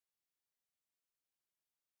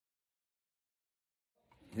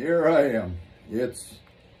here I am. It's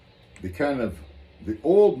the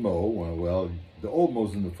old Mo. Well, the old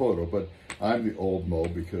Mo's in the photo, but I'm the old Mo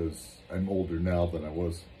because I'm older now than I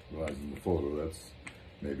was when I was in the photo. That's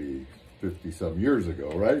maybe 50-some years ago,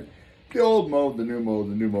 right? The old Mo, the new Mo,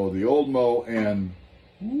 the new Mo, the old Mo, and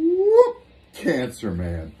whoop, Cancer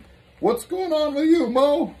Man. What's going on with you,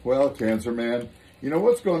 Mo? Well, Cancer Man, you know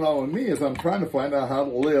what's going on with me is I'm trying to find out how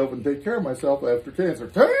to live and take care of myself after cancer.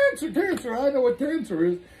 Cancer, I know what cancer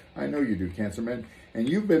is. I know you do, Cancer Man. And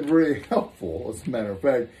you've been very helpful, as a matter of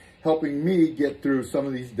fact, helping me get through some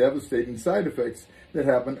of these devastating side effects that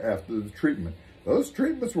happened after the treatment. Those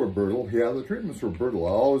treatments were brutal. Yeah, the treatments were brutal.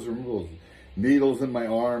 I always remember those needles in my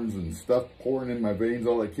arms and stuff pouring in my veins,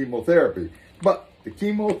 all that chemotherapy. But the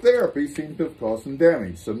chemotherapy seemed to have caused some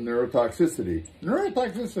damage, some neurotoxicity.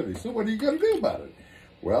 So what are you going to do about it?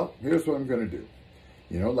 Well, here's what I'm going to do.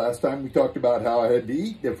 You know, last time we talked about how I had to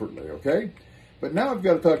eat differently, okay? But now I've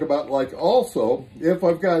got to talk about, like, also, if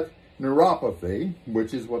I've got neuropathy,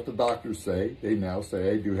 which is what the doctors say, they now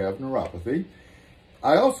say I do have neuropathy,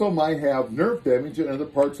 I also might have nerve damage in other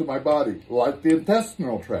parts of my body, like the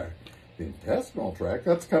intestinal tract. The intestinal tract,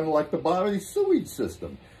 that's kind of like the body's sewage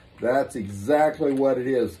system. That's exactly what it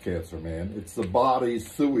is, Cancer Man. It's the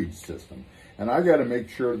body's sewage system. And I got to make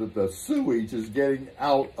sure that the sewage is getting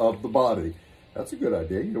out of the body. That's a good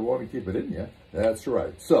idea. You don't want to keep it in you. That's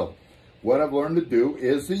right. So what I've learned to do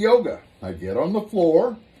is the yoga. I get on the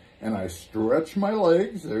floor and I stretch my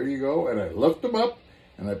legs. There you go. And I lift them up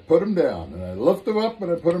and I put them down. And I lift them up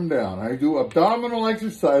and I put them down. I do abdominal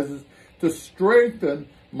exercises to strengthen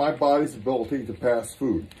my body's ability to pass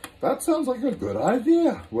food. That sounds like a good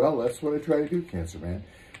idea. Well, that's what I try to do, Cancer Man.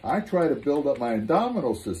 I try to build up my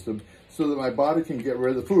abdominal system so that my body can get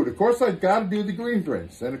rid of the food. Of course, I've got to do the green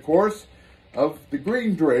drinks. And of course, of the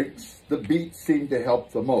green drinks, the beets seem to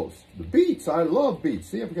help the most. The beets, I love beets.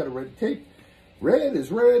 See, I've got a red tape. Red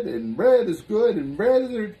is red, and red is good, and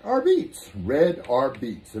red are beets. Red are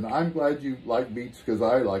beets. And I'm glad you like beets because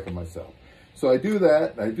I like them myself. So I do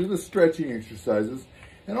that. I do the stretching exercises.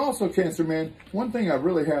 And also, Cancer Man, one thing I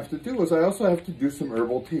really have to do is I also have to do some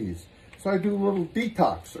herbal teas. So I do little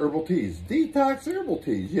detox herbal teas. Detox herbal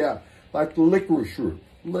teas, yeah. Like the licorice root.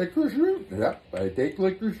 Licorice root, yep. I take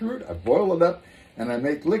licorice root, I boil it up, and I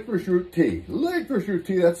make licorice root tea. Licorice root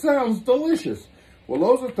tea, that sounds delicious. Well,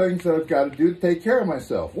 those are things that I've got to do to take care of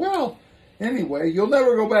myself. Well, anyway, you'll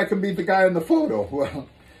never go back and be the guy in the photo. Well,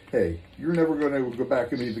 hey, you're never going to go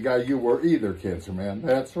back and be the guy you were either, Cancer Man.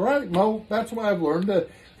 That's right, Mo. That's why I've learned to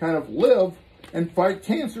kind of live and fight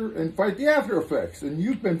cancer and fight the after effects. And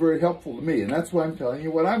you've been very helpful to me, and that's why I'm telling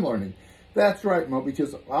you what I'm learning. That's right, Mo,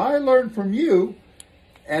 because I learned from you,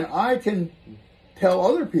 and I can tell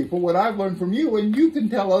other people what I've learned from you, and you can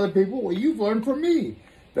tell other people what you've learned from me.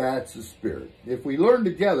 That's the spirit. If we learn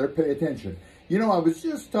together, pay attention. You know, I was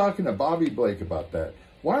just talking to Bobby Blake about that.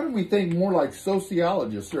 Why don't we think more like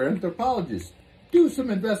sociologists or anthropologists? Do some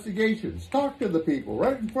investigations. Talk to the people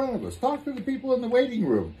right in front of us. Talk to the people in the waiting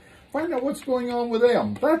room. Find out what's going on with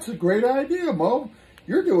them. That's a great idea, Mo.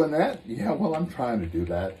 You're doing that. Yeah, well, I'm trying to do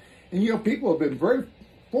that. And, you know, people have been very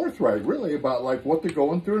forthright, really, about, like, what they're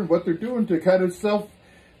going through and what they're doing to kind of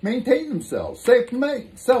self-maintain themselves.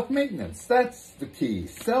 Self-maintenance. That's the key.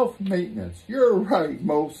 Self-maintenance. You're right,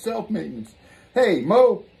 Mo. Self-maintenance. Hey,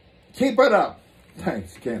 Mo, keep it up.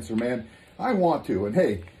 Thanks, Cancer Man. I want to. And,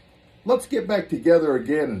 hey, let's get back together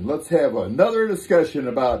again and let's have another discussion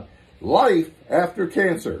about life after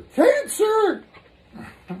cancer. Cancer!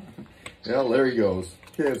 Well, there he goes.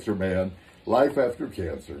 Cancer Man. Life after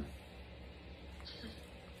cancer.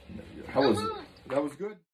 That was good.